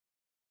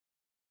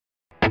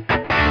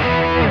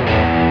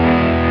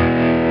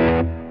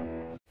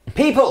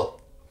People,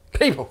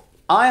 People.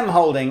 I am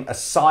holding a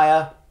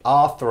Sire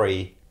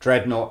R3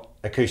 Dreadnought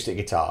acoustic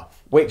guitar,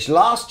 which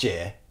last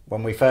year,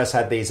 when we first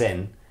had these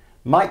in,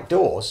 Mike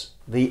Dawes,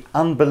 the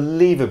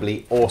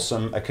unbelievably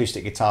awesome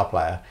acoustic guitar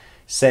player,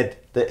 said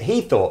that he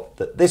thought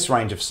that this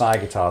range of Sire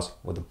guitars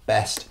were the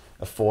best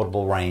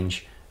affordable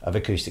range of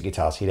acoustic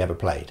guitars he'd ever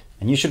played.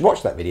 And you should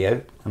watch that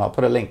video, and I'll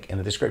put a link in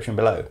the description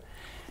below.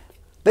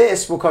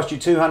 This will cost you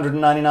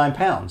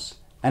 £299,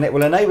 and it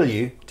will enable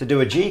you to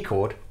do a G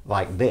chord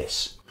like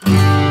this.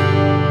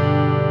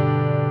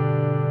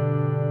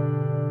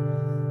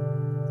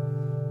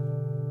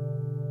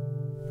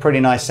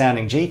 Pretty nice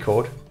sounding G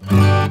chord.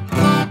 I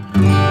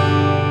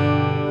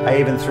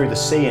even threw the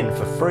C in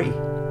for free.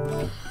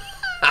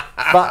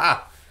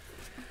 But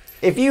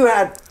if you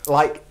had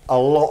like a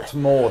lot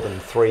more than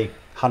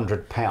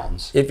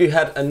 £300, If you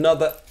had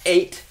another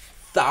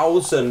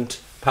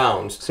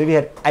 £8,000. so if you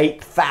had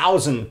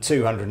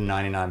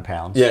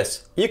 £8,299,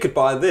 Yes, you could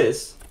buy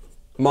this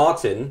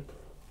Martin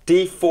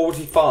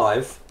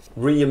D45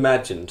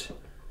 reimagined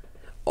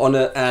on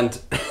a, and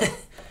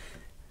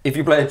if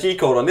you play a G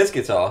chord on this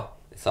guitar,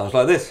 it sounds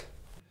like this.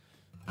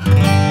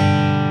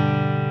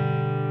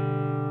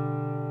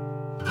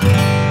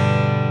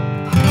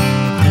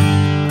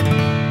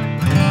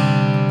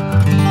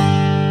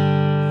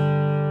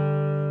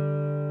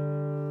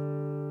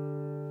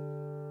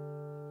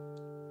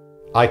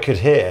 I could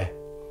hear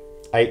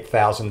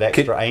 8,000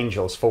 extra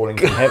angels falling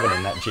from heaven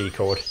in that G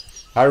chord.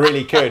 I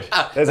really could.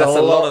 There's That's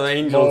a lot of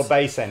angels. more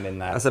bass end in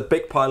that. That's a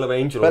big pile of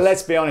angels. But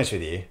let's be honest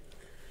with you,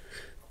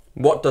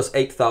 What does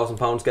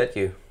 £8,000 get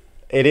you?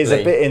 it is Lee?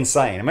 a bit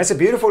insane. I mean, it's a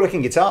beautiful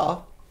looking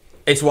guitar.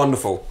 It's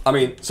wonderful. I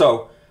mean,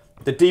 so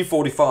the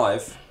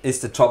D45 is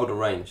the top of the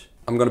range.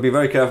 I'm going to be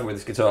very careful with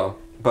this guitar,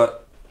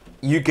 but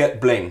you get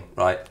bling,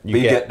 right?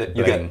 You get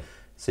bling.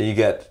 So you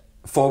get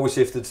forward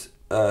shifted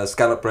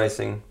scallop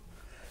bracing.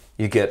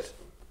 You get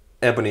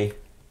ebony.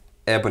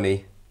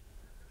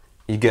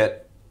 You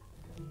get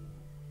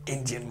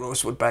Indian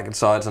rosewood back and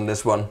sides on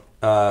this one.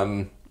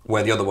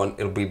 Where the other one,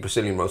 it'll be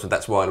Brazilian rosewood.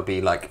 That's why it'll be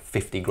like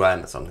 50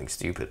 grand or something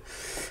stupid.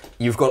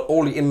 You've got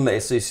all the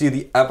inlays. So you see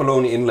the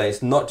abalone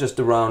inlays, not just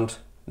around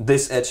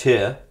this edge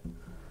here,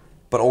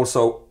 but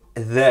also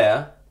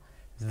there,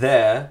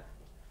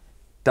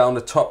 down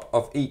the top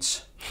of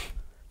each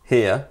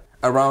here,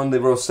 around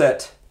the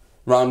rosette,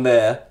 around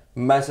there,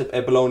 massive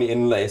abalone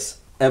inlays.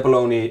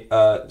 Abalone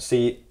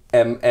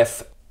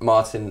CMF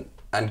Martin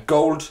and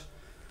gold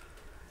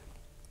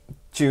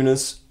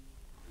tuners.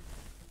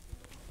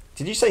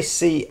 Did you say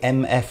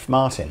CMF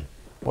Martin?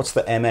 What's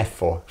the MF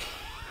for?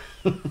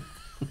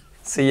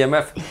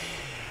 CMF.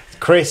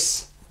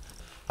 Chris.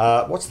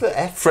 What's the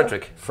F for?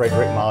 Frederick.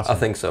 Frederick Martin. I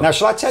think so. Now,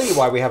 shall I tell you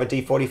why we have a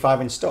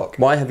D45 in stock?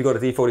 Why have you got a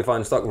D45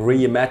 in stock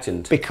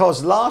reimagined?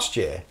 Because last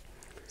year,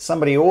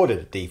 somebody ordered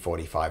a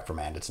D45 from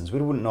Andertons. We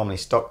wouldn't normally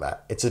stock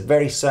that. It's a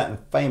very certain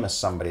famous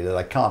somebody that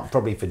I can't,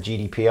 probably for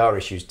GDPR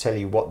issues, tell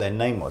you what their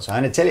name was.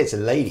 I'm going to tell you it's a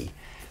lady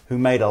who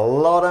made a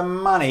lot of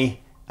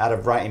money out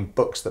of writing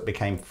books that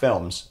became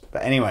films.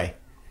 But anyway,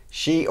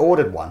 she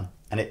ordered one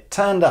and it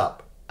turned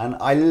up and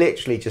I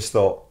literally just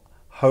thought,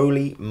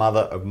 holy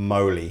mother of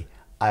moly,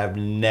 I have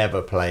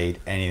never played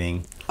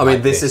anything I mean,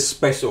 like this is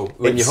special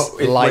when you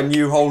when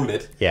you hold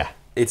it. Yeah.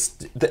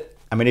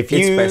 I mean, if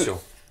it's you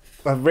special.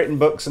 have written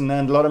books and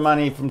earned a lot of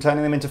money from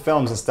turning them into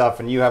films and stuff,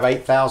 and you have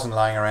 8,000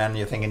 lying around and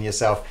you're thinking to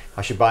yourself,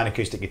 I should buy an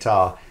acoustic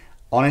guitar.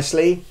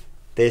 Honestly,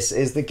 this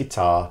is the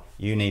guitar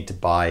you need to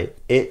buy.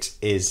 It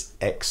is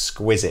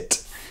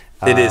exquisite.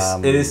 It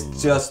is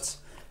just.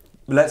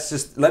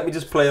 Let me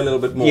just play a little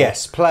bit more.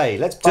 Yes, play.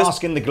 Let's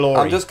bask in the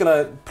glory. I'm just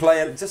gonna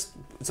play just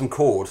some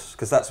chords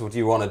because that's what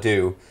you want to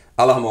do.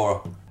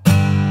 Alhambra.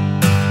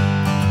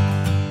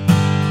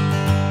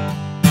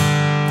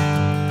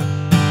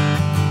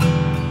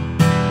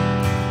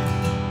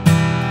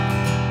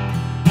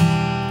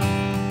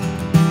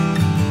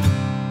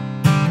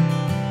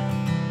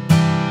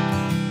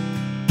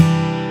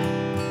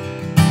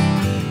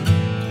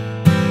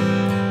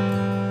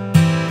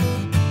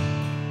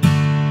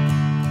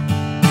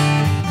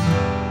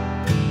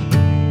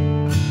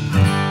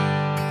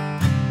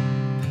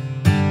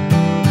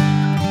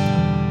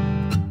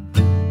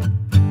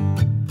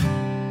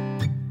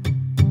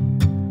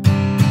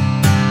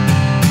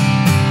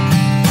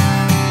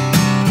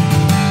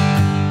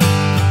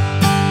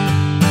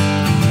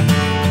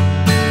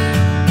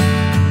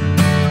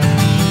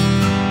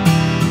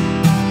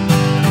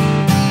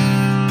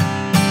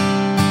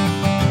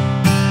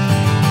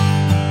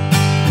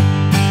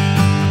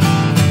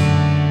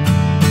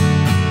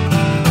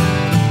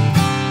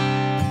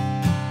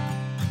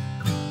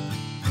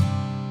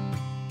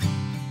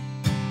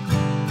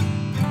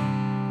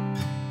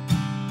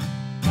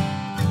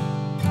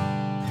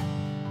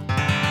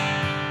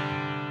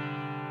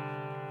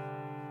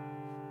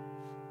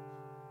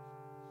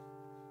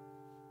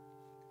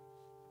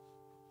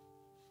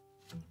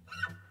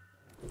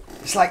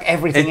 It's like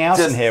everything else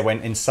in here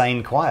went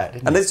insane quiet,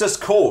 didn't And it? it's just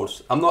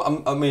chords.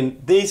 I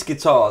mean, these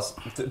guitars,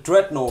 the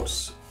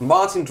Dreadnoughts,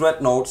 Martin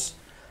Dreadnoughts,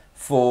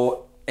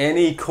 for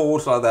any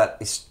chords like that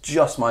is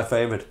just my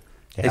favorite.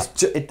 Yeah. It's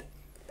just,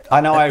 I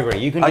know, I agree.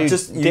 You can do.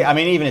 just- I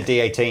mean, even a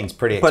D18 is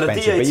pretty But a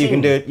expensive, but you can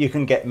D18 do it. You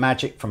can get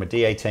magic from a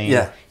D18,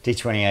 Yeah.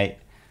 D28.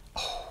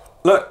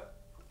 look.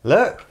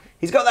 Look,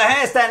 he's got the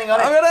hair standing on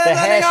it. I've got The it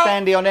hair standing up.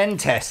 standing on end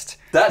test.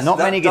 That's- Not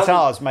that many doesn't-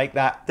 guitars make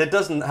that. That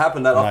doesn't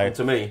happen that often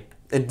to me.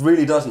 It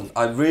really doesn't.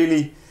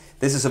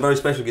 This is a very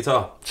special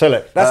guitar. So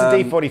look, that's a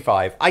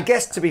D45. I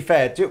guess, to be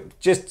fair,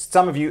 just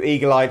some of you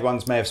eagle-eyed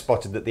ones may have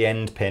spotted that the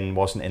end pin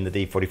wasn't in the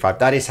D45.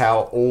 That is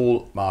how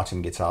all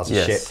Martin guitars are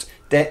Yes. shipped.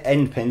 The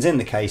end pin's in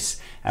the case.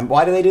 And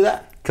why do they do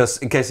that? Because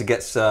in case it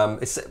gets,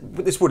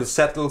 this wood, it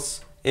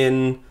settles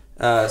in,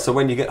 so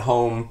when you get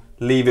home,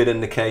 leave it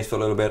in the case for a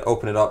little bit,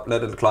 open it up,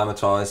 let it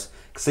acclimatize.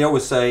 Because they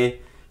always say,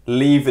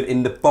 leave it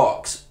in the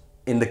box,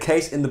 in the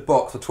case in the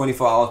box for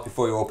 24 hours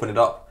before you open it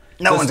up.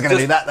 No one's going to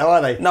do that, though, are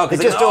they? No, they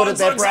because just ordered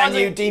their brand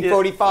new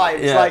D45.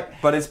 It's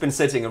like, but it's been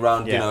sitting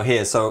around, you know,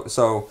 here.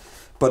 So,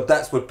 but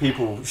that's what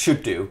people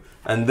should do,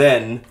 and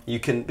then you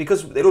can,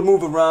 because it'll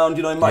move around.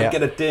 You know, you might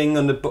get a ding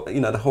on the, you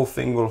know, the whole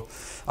thing will.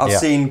 I've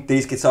seen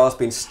these guitars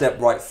being stepped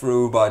right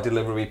through by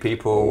delivery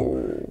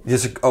people. You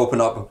just open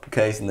up a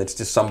case and it's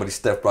just somebody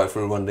stepped right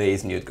through one of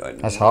these, and you'd go,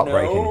 that's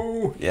heartbreaking.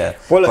 No. Yeah,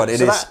 well, look, but it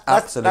so is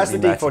absolutely that's the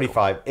magical.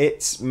 D45.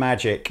 It's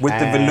magic With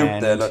the and-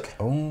 volute there. Look,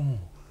 Oh,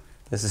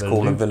 this is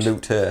called a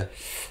volute here.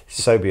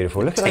 so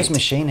beautiful. Look at those Taint.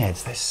 machine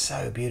heads. They're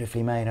so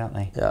beautifully made, aren't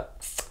they? Yeah.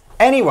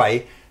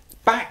 Anyway,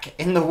 back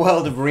in the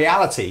world of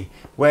reality,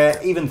 where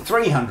even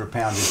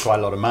 £300 is quite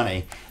a lot of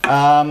money,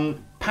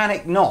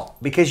 panic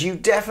not, because you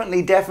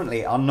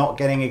definitely are not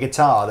getting a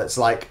guitar that's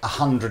like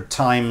 100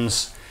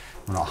 times,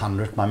 well, not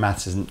 100, my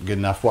maths isn't good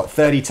enough,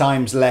 30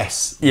 times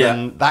less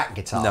than that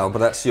guitar. No, but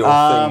that's your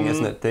thing,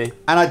 isn't it?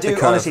 And I do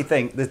honestly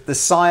think that the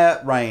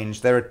Sire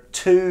range, there are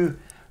two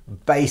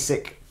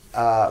basic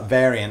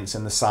variants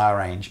in the Sire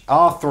range.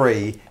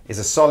 R3 is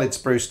a solid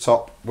spruce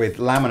top with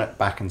laminate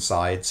back and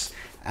sides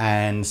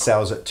and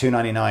sells at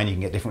 $2.99. You can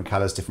get different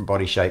colours, different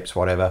body shapes,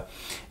 whatever.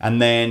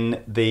 And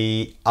then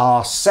the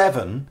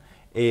R7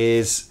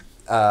 is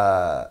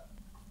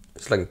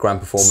It's like a grand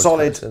performance.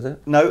 solid, piece, is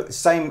it? no,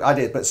 same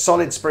idea, but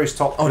solid spruce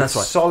top with that's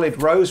right.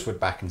 solid rosewood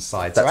back and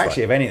side. So That's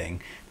actually, right. if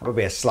anything, that would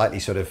be a slightly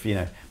sort of, you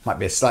know, might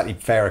be a slightly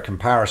fairer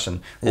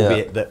comparison,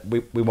 albeit that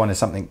we wanted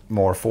something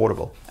more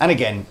affordable. And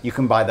again, you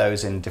can buy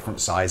those in different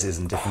sizes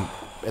and different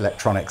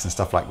electronics and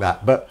stuff like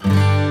that. But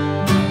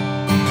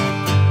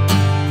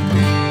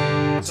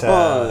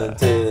 1,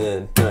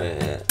 2, 3.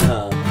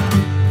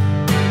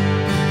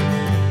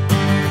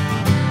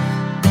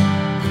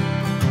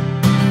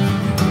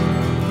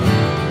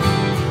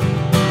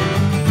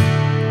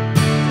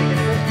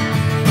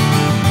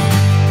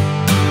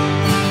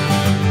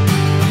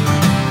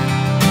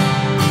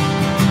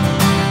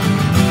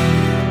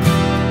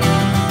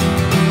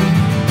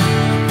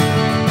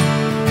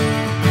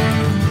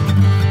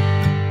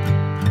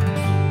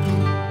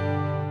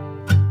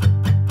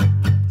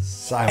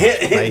 so much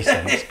bass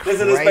in it. It's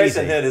Listen to this bass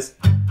in crazy. here. This.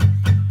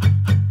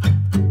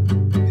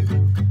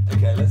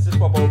 Okay, let's just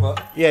pop over.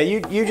 Yeah,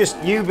 you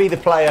be the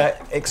player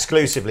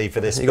exclusively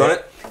for this. You got bit.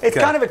 it? It's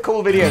Okay. kind of a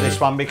cool video, this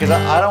one, because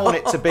I don't want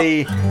it to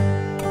be.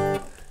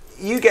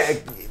 You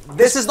get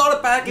This is not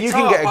a bad guitar. You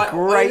can get by a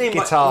great any-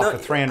 guitar no, for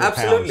 £300.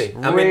 Absolutely.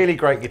 I mean, Really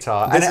great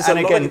guitar. this is a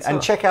And lot of again, guitar.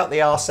 and check out the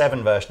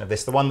R7 version of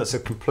this, the one that's a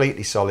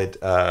completely solid,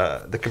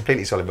 the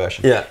completely solid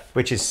version, Yeah.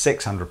 which is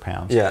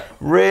 £600. Yeah.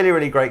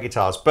 Really great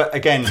guitars. But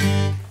again,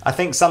 I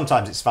think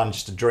sometimes it's fun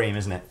just to dream,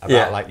 isn't it? About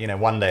Yeah. like, you know,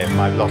 one day if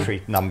my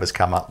lottery numbers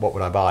come up, what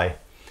would I buy?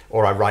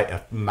 Or I write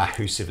a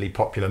massively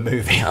popular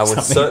movie. Or I would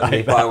something certainly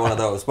like buy that. one of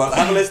those. But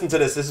have a listen to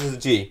this. This is a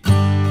G.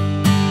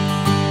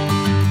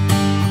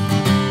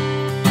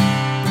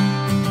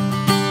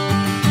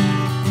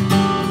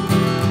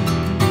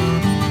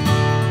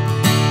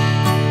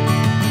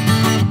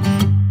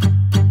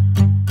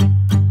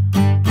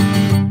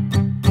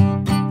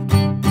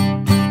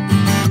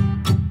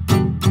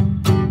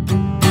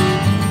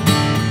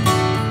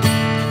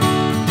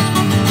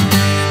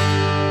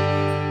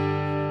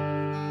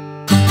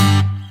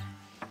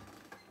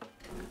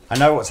 I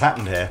know what's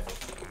happened here.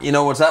 You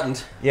know what's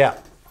happened? Yeah.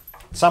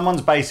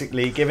 Someone's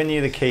basically given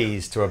you the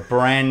keys to a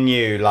brand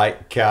new,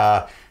 like,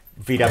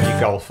 VW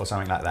Golf or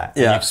something like that.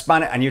 Yeah. And you've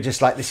spun it and you're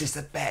just like, this is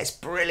the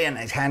best, brilliant.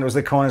 It handles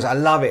the corners. I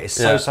love it. It's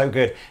so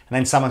good. And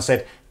then someone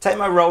said, take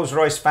my Rolls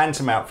Royce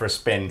Phantom out for a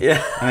spin.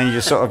 Yeah. And then you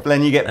just sort of,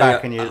 then you get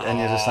back And and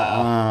you're just like,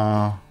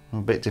 oh, I'm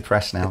a bit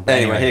depressed now. But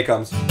Anyway, here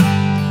comes.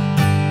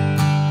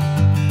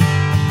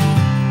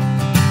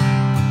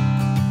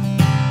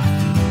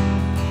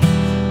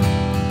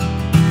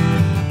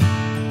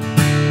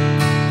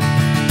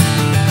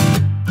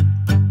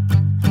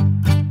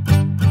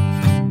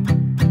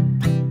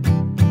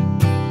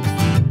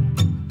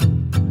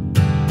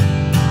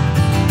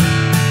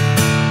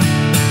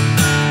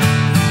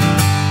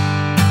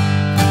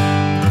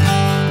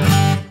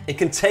 It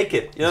can take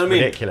it. You know what I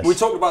mean? Ridiculous. We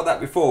talked about that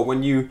before.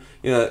 When you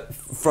know,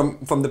 from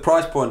the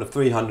price point of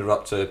 300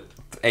 up to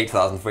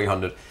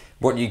 8,300,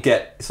 what you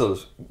get sort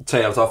of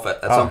tails off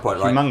at some point,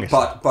 right?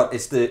 Humongous. But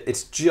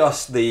it's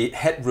just the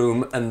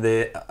headroom and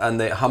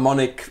the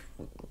harmonic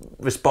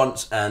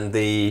response and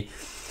the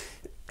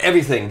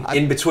everything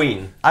in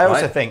between. I right?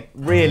 also think,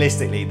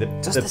 realistically, the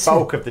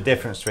bulk of the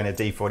difference between a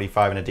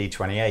D45 and a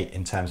D28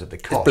 in terms of the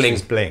cost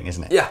is bling,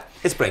 isn't it? Yeah,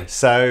 it's bling.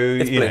 So,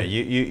 it's you know, bling.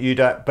 you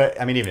don't, but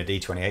I mean, even a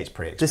D28 is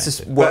pretty expensive. This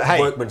is But,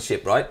 hey,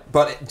 workmanship, right?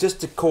 But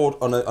just a chord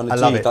on a G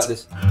love it. like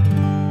this.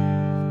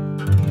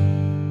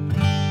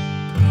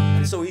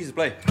 It's so easy to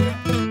play.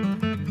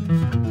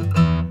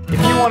 If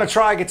you want to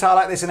try a guitar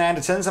like this in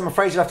Andertons, I'm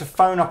afraid you'll have to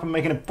phone up and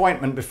make an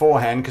appointment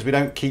beforehand because we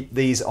don't keep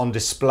these on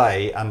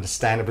display,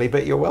 understandably.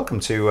 But you're welcome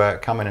to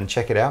come in and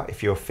check it out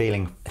if you're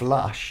feeling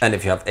flush. And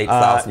if you have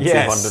 8,299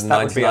 yes,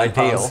 that would be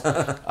ideal.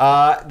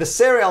 pounds. The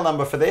serial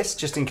number for this,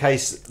 just in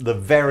case the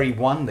very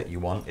one that you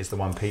want is the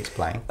one Pete's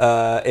playing.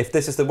 If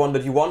this is the one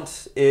that you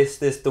want, is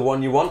this the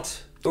one you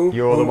want?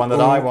 You're the one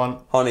that I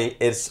want. Honey,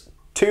 it's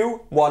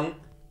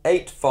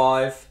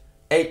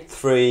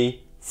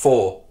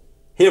 2185834.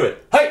 Hear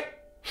it. Hey!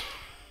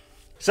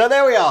 So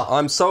there we are.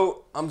 I'm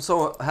so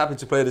happy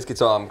to play this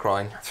guitar. I'm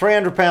crying.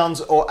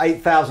 £300 or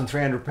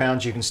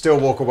 £8,300, you can still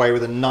walk away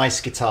with a nice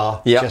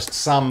guitar. Yep. Just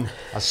some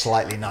are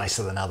slightly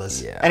nicer than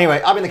others. Yeah.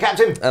 Anyway, I've been the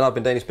Captain. And I've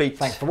been Danish Pete.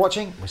 Thanks for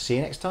watching. We'll see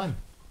you next time.